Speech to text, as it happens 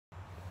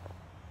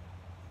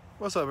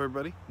What's up,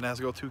 everybody?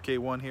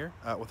 Nazgo2K1 here,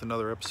 out with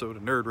another episode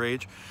of Nerd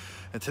Rage.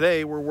 And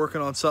today we're working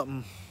on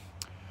something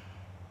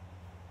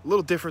a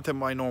little different than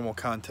my normal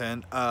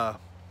content. I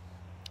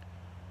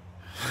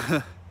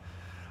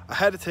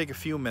had to take a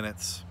few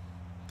minutes,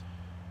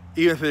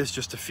 even if it's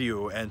just a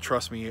few, and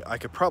trust me, I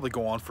could probably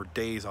go on for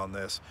days on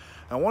this.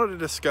 I wanted to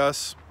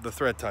discuss the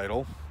thread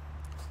title,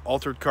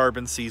 Altered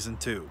Carbon Season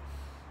 2.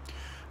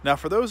 Now,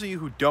 for those of you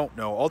who don't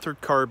know, Altered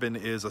Carbon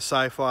is a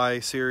sci-fi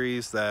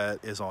series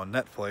that is on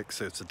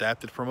Netflix. It's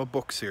adapted from a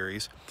book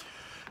series.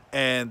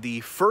 And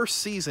the first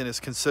season is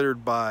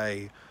considered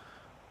by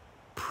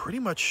pretty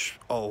much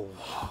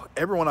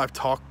everyone I've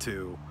talked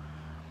to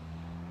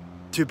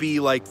be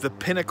like the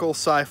pinnacle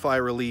sci-fi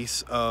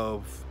release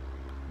of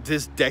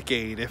this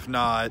decade, if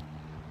not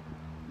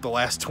the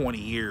last 20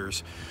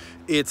 years.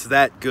 It's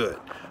that good.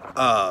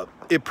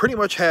 It pretty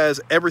much has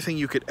everything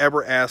you could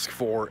ever ask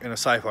for in a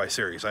sci-fi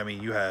series. I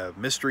mean, you have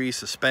mystery,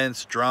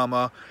 suspense,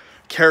 drama,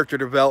 character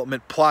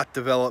development, plot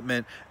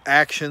development,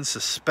 action,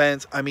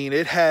 suspense. I mean,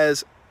 it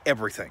has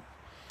everything.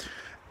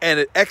 And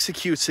it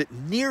executes it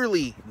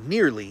nearly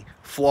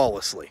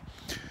flawlessly.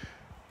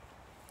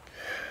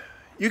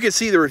 You can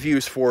see the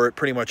reviews for it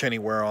pretty much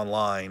anywhere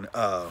online.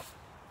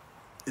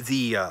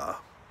 The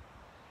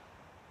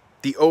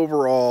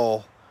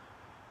overall,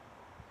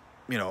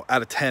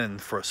 out of 10,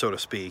 so to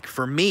speak,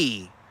 for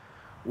me,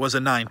 was a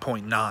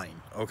 9.9,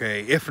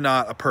 okay? If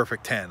not a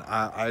perfect 10.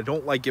 I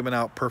don't like giving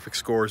out perfect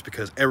scores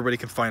because everybody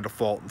can find a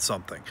fault in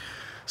something.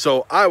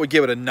 So I would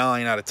give it a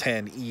 9 out of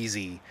 10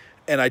 easy,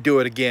 and I do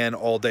it again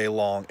all day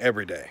long,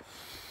 every day.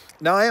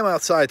 Now, I am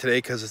outside today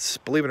because it's,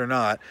 believe it or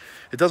not,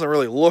 it doesn't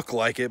really look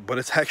like it, but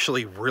it's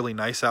actually really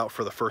nice out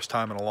for the first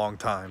time in a long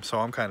time. So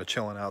I'm kind of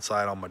chilling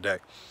outside on my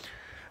deck.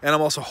 And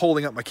I'm also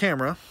holding up my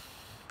camera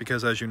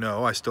because, as you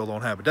know, I still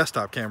don't have a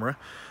desktop camera.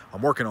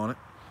 I'm working on it.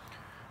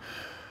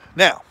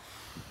 Now,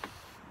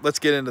 let's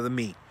get into the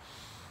meat.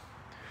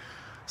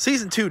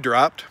 Season 2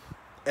 dropped,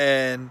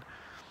 and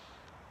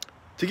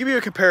to give you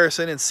a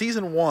comparison, in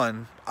Season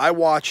 1, I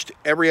watched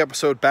every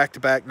episode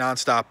back-to-back,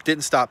 nonstop,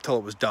 didn't stop till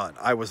it was done.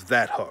 I was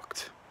that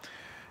hooked.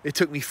 It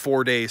took me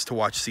 4 days to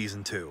watch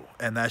Season 2,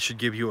 and that should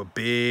give you a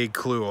big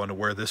clue on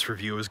where this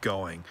review is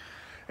going.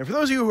 And for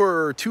those of you who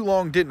are too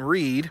long didn't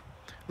read,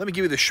 let me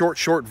give you the short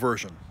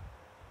version.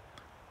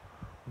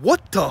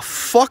 What the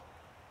fuck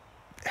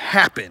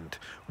happened?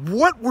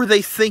 What were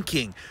they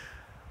thinking?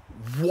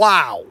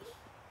 Wow.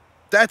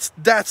 That's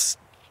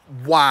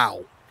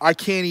wow. I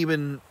can't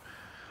even,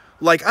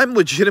 I'm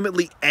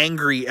legitimately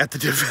angry at the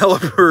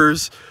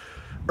developers,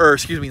 or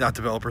excuse me, not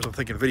developers, I'm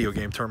thinking video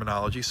game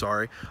terminology,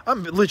 sorry.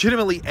 I'm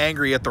legitimately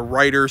angry at the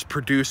writers,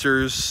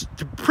 producers,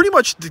 pretty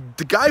much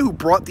the guy who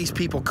brought these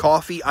people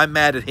coffee. I'm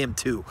mad at him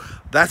too.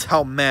 That's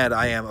how mad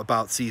I am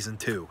about Season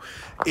 2.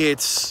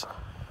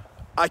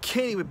 I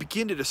can't even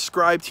begin to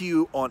describe to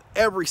you on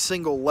every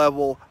single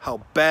level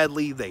how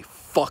badly they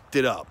fucked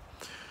it up.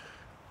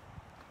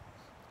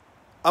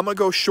 I'm going to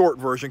go short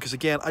version because,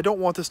 again, I don't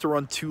want this to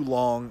run too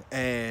long,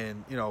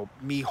 and,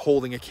 me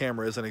holding a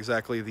camera isn't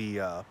exactly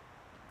the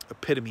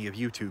epitome of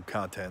YouTube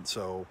content,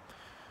 so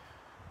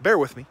bear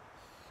with me.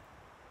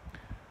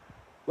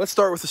 Let's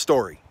start with the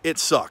story. It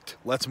sucked.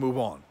 Let's move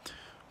on.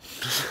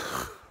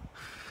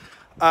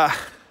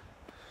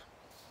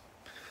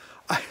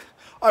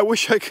 I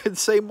wish I could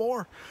say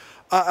more.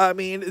 I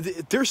mean,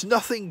 there's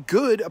nothing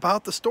good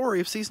about the story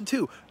of Season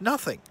 2.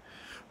 Nothing.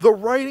 The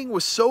writing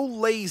was so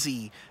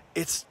lazy,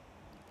 it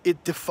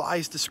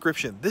defies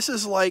description. This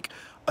is like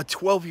a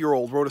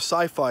 12-year-old wrote a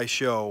sci-fi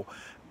show,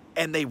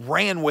 and they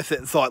ran with it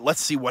and thought,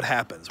 let's see what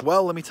happens.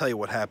 Well, let me tell you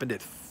what happened.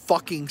 It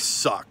fucking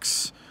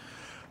sucks.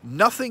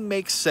 Nothing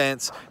makes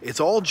sense. It's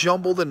all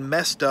jumbled and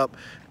messed up.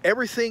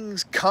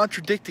 Everything's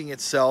contradicting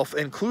itself,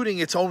 including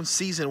its own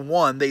Season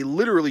 1. They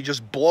literally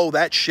just blow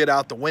that shit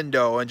out the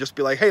window and just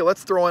be like, hey,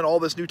 let's throw in all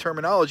this new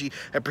terminology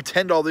and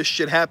pretend all this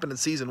shit happened in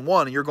Season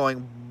 1. And you're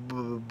going,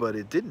 but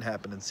it didn't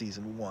happen in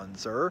Season 1,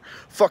 sir.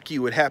 Fuck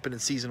you, it happened in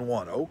Season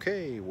 1.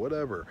 Okay,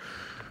 whatever.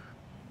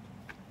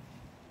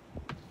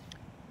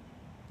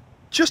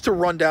 Just to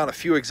run down a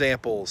few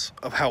examples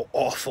of how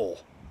awful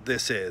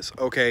this is,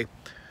 okay?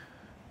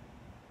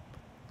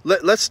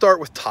 Let's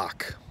start with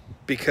Tak,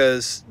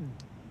 because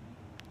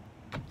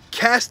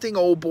casting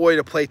old boy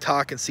to play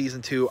Tak in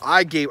Season 2,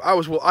 I gave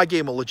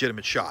him a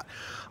legitimate shot.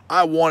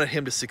 I wanted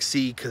him to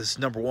succeed because,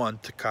 number one,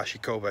 Takashi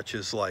Kovacs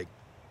is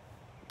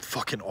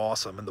fucking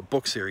awesome, and the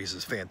book series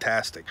is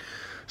fantastic.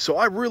 So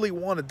I really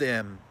wanted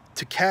them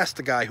to cast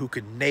a guy who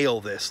could nail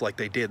this like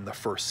they did in the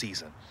first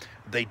season.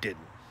 They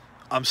didn't.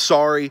 I'm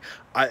sorry.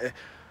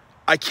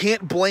 I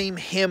can't blame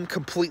him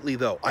completely,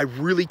 though. I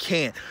really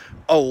can't.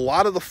 A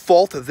lot of the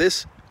fault of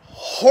this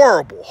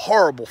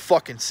horrible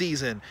fucking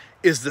season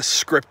is the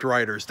script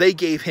writers. They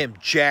gave him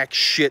jack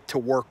shit to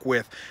work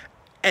with,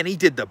 and he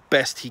did the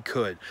best he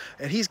could.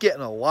 And he's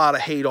getting a lot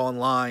of hate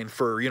online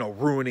for,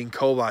 ruining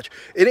Kovacs.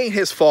 It ain't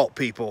his fault,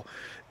 people.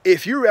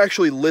 If you're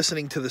actually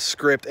listening to the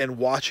script and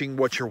watching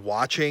what you're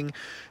watching,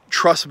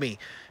 trust me,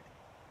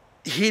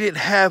 he didn't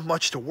have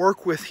much to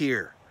work with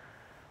here.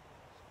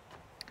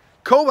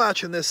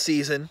 Kovacs in this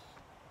season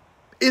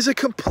is a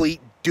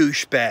complete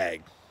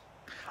douchebag.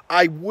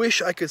 I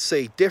wish I could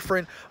say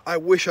different. I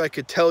wish I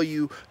could tell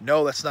you,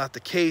 no, that's not the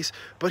case.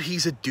 But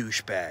he's a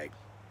douchebag.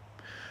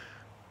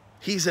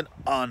 He's an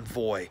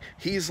envoy.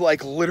 He's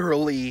like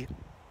literally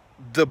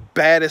the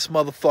baddest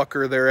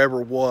motherfucker there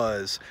ever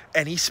was.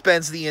 And he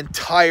spends the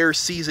entire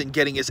season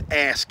getting his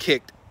ass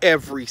kicked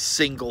every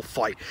single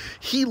fight.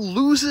 He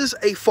loses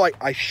a fight.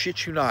 I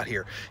shit you not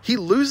here. He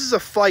loses a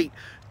fight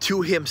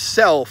to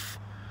himself.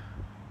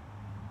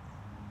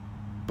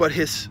 But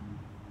his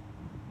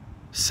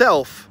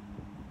self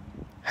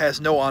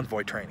has no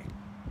envoy training.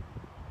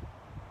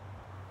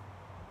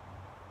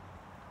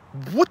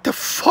 What the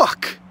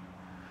fuck?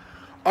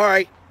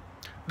 Alright,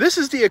 this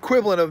is the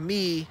equivalent of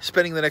me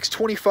spending the next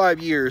 25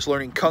 years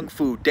learning Kung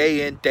Fu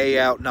day in, day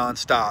out,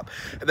 nonstop.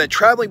 And then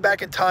traveling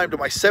back in time to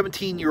my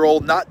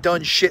 17-year-old not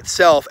done shit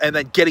self and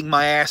then getting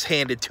my ass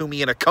handed to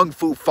me in a Kung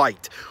Fu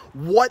fight.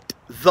 What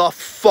the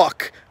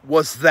fuck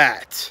was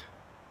that?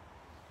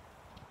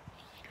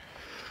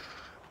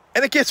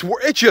 And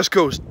it just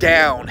goes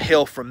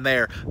downhill from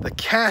there. The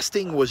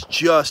casting was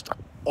just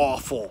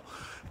awful.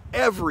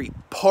 Every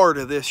part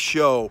of this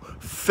show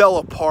fell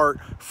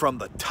apart from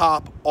the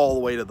top all the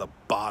way to the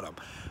bottom.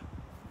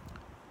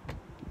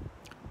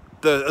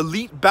 The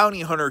elite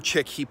bounty hunter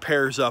chick he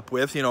pairs up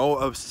with, you know,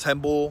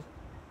 assemble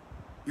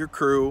your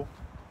crew.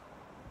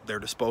 They're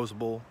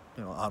disposable,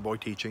 you know, envoy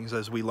teachings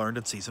as we learned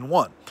in season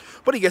 1.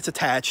 But he gets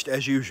attached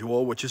as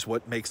usual, which is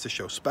what makes the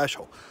show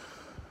special.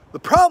 The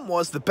problem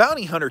was the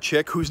bounty hunter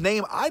chick, whose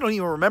name I don't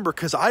even remember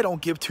because I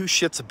don't give two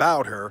shits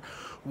about her,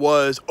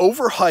 was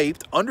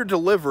overhyped,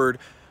 underdelivered,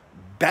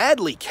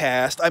 badly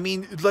cast. I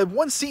mean, like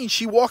one scene,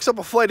 she walks up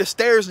a flight of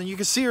stairs and you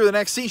can see her the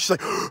next scene, she's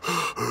like,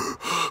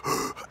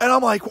 and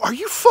I'm like, are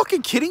you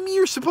fucking kidding me?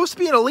 You're supposed to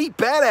be an elite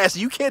badass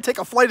and you can't take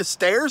a flight of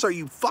stairs? Are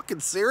you fucking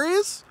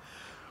serious?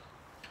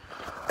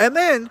 And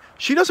then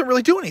she doesn't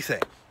really do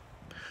anything.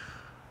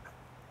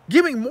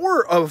 Giving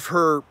more of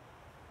her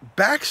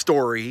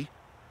backstory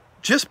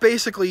just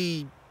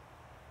basically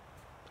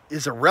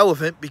is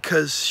irrelevant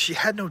because she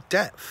had no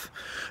depth.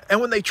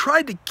 And when they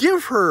tried to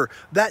give her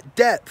that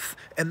depth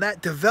and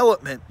that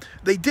development,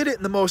 they did it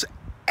in the most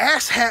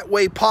asshat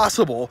way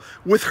possible,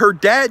 with her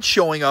dad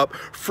showing up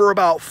for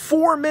about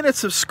 4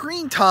 minutes of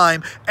screen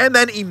time and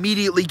then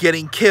immediately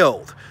getting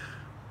killed.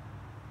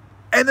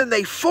 And then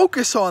they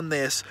focus on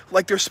this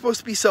like there's supposed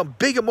to be some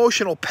big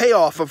emotional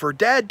payoff of her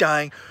dad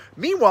dying.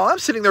 Meanwhile, I'm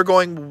sitting there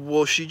going,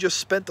 well, she just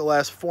spent the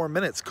last 4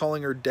 minutes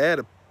calling her dad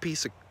a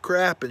piece of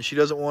crap and she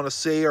doesn't want to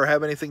see or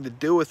have anything to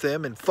do with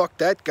him and fuck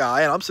that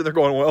guy. And I'm sitting there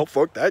going, well,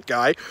 fuck that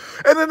guy.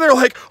 And then they're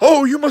like,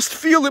 oh, you must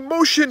feel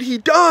emotion, he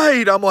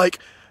died. I'm like,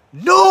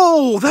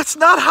 no, that's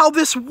not how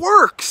this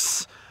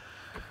works.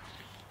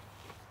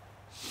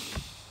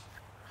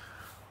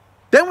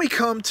 Then we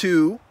come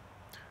to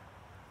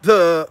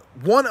the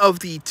one of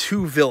the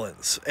two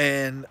villains,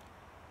 and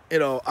you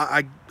know,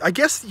 I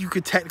guess you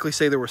could technically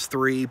say there was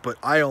 3, but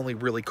I only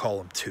really call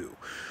them 2.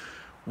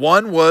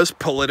 One was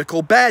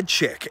political bad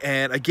chick,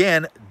 and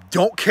again,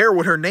 don't care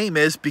what her name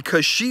is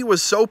because she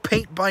was so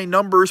paint by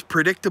numbers,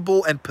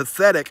 predictable, and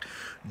pathetic,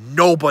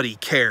 nobody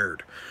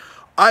cared.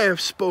 I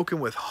have spoken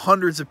with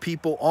hundreds of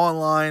people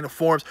online,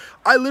 forums.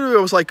 I literally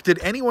was like, did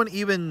anyone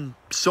even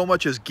so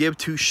much as give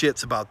two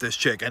shits about this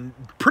chick? And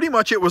pretty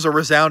much it was a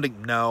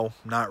resounding, no,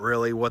 not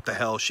really. What the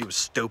hell? She was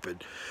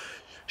stupid.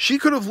 She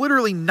could have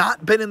literally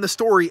not been in the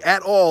story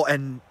at all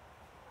and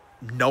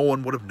no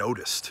one would have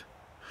noticed.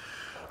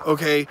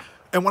 Okay?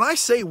 And when I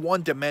say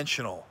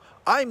one-dimensional,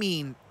 I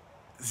mean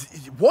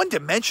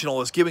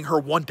one-dimensional is giving her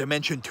one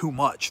dimension too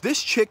much.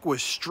 This chick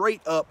was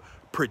straight up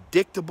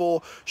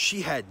predictable.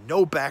 She had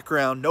no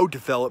background, no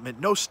development,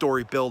 no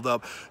story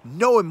build-up,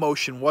 no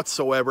emotion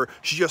whatsoever.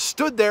 She just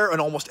stood there in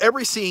almost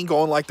every scene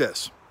going like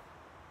this.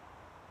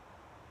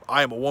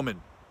 I am a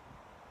woman.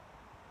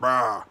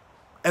 Rah.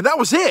 And that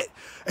was it.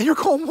 And you're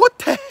going, what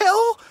the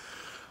hell?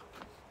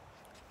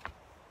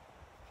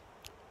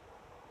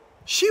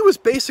 She was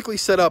basically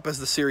set up as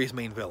the series'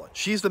 main villain.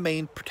 She's the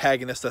main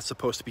protagonist that's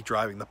supposed to be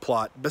driving the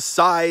plot,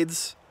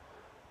 besides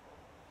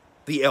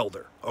the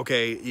Elder,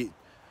 okay?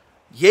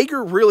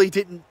 Yeager really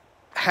didn't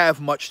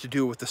have much to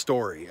do with the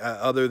story,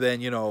 other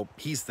than, you know,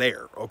 he's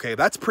there, okay?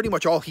 That's pretty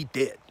much all he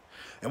did.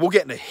 And we'll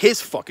get into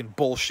his fucking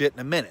bullshit in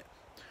a minute.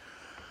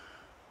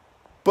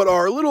 But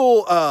our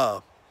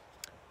little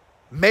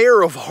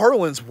mayor of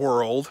Harlan's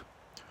world,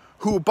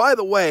 who, by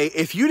the way,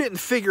 if you didn't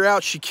figure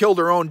out she killed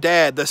her own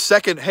dad, the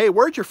second, hey,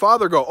 where'd your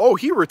father go? Oh,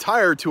 he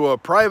retired to a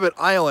private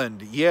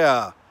island.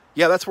 Yeah,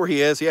 that's where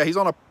he is. Yeah, he's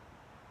on a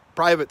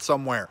private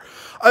somewhere.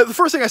 The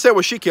first thing I said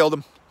was she killed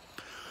him.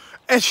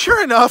 And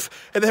sure enough,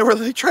 and they were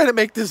trying to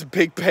make this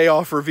big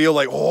payoff reveal,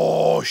 like,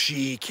 oh,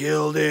 she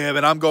killed him.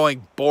 And I'm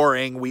going,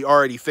 boring. We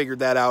already figured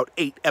that out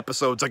 8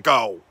 episodes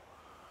ago.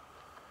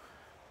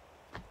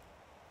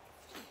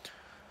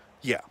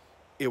 Yeah,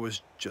 it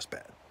was just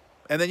bad.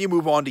 And then you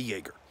move on to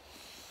Yeager.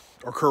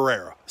 Or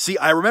Carrera. See,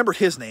 I remembered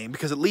his name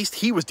because at least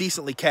he was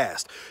decently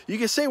cast. You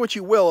can say what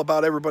you will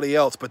about everybody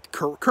else, but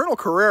Colonel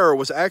Carrera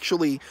was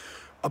actually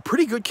a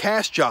pretty good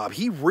cast job.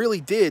 He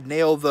really did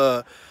nail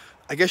the,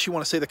 I guess you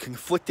want to say, the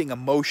conflicting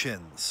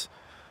emotions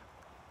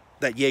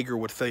that Yeager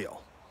would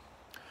feel.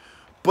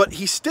 But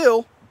he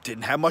still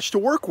didn't have much to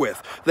work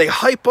with. They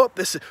hype up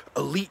this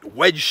elite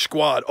wedge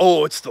squad.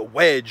 Oh, it's the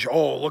wedge.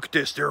 Oh, look at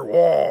this.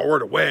 We're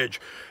the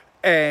wedge.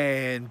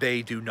 And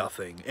they do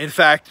nothing. In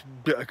fact,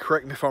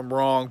 correct me if I'm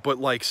wrong, but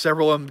like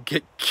several of them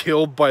get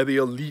killed by the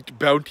elite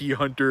bounty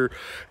hunter.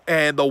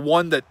 And the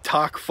one that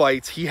Tak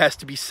fights, he has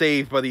to be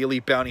saved by the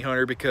elite bounty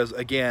hunter because,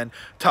 again,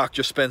 Tak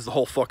just spends the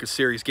whole fucking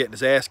series getting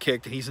his ass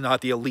kicked and he's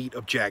not the elite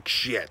of jack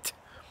shit.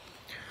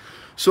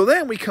 So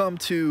then we come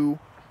to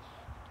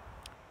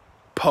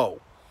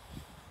Poe.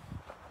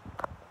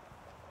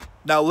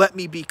 Now, let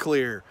me be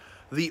clear.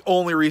 The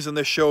only reason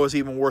this show is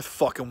even worth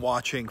fucking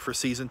watching for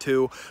Season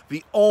 2,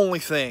 the only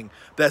thing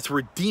that's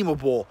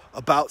redeemable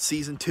about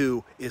Season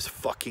 2 is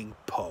fucking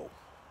Poe.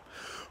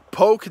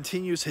 Poe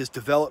continues his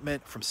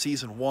development from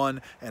Season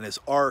 1 and his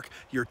arc.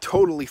 You're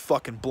totally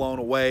fucking blown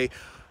away.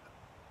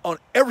 On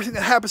everything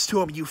that happens to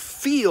him, you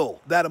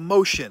feel that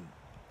emotion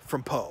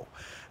from Poe.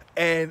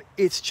 And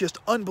it's just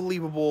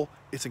unbelievable.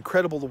 It's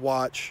incredible to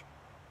watch.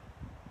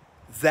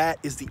 That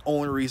is the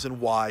only reason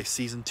why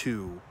Season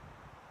 2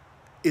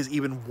 is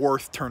even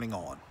worth turning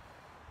on,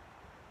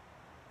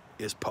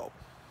 is Poe.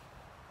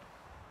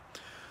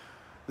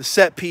 The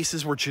set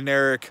pieces were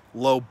generic,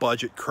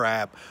 low-budget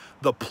crap.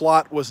 The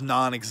plot was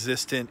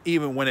non-existent,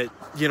 even when it,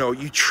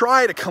 you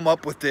try to come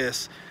up with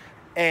this,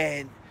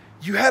 and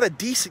you had a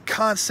decent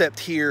concept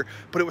here,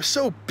 but it was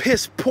so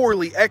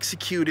piss-poorly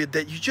executed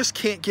that you just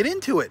can't get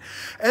into it.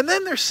 And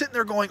then they're sitting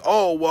there going,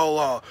 oh,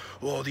 well,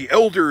 the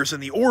Elders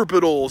and the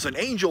Orbitals and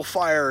Angel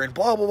Fire and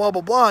blah, blah, blah,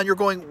 blah, blah, and you're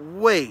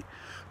going, wait.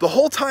 The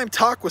whole time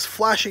Tak was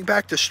flashing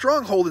back to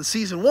Stronghold in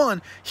Season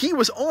 1, he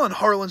was on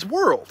Harlan's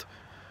world.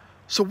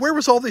 So where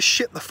was all this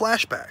shit in the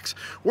flashbacks?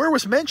 Where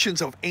was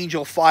mentions of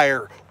Angel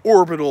Fire,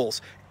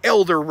 Orbitals,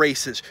 Elder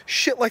races,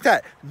 shit like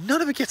that?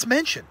 None of it gets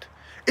mentioned.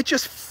 It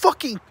just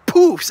fucking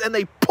poofs, and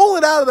they pull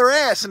it out of their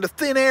ass into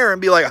thin air and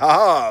be like,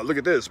 haha, look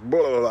at this, blah,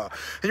 blah, blah.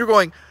 And you're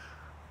going,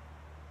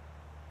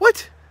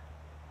 what?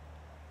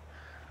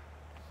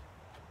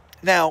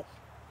 Now,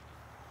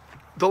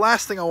 the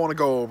last thing I want to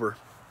go over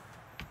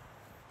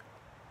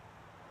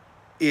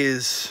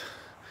is,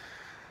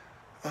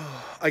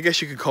 I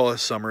guess you could call it a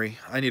summary.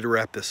 I need to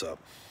wrap this up.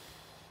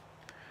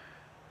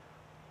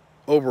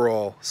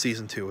 Overall,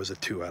 Season 2 is a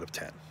 2 out of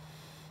 10.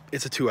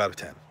 It's a 2 out of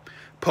 10.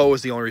 Poe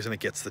is the only reason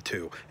it gets the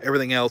 2.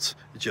 Everything else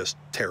is just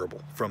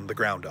terrible from the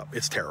ground up.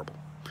 It's terrible.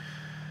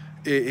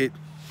 And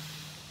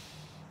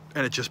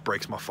it just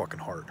breaks my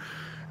fucking heart.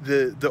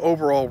 The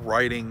overall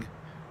writing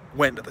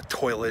went to the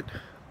toilet.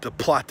 The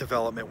plot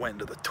development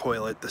went into the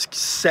toilet. The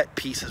set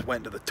pieces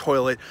went into the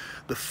toilet.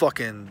 The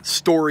fucking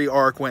story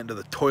arc went into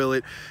the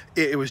toilet.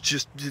 It was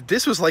just,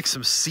 this was like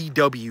some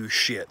CW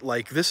shit.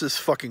 Like, this is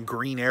fucking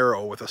Green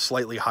Arrow with a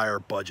slightly higher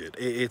budget.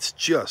 It's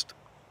just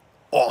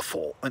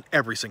awful on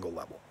every single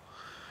level.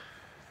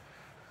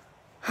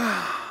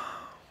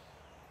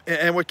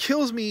 And what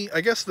kills me,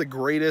 I guess the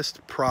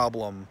greatest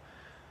problem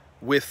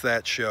with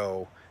that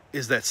show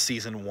is that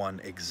Season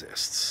 1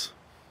 exists.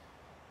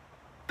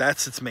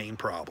 That's its main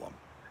problem.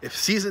 If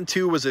Season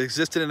 2 was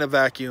existed in a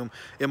vacuum,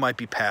 it might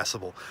be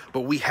passable.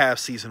 But we have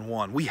Season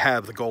 1. We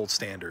have the gold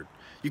standard.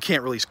 You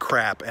can't release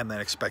crap and then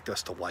expect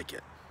us to like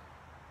it.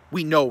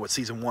 We know what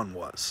Season 1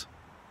 was.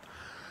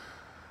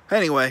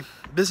 Anyway,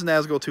 this is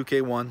Nazgul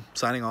 2K1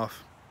 signing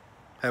off.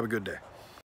 Have a good day.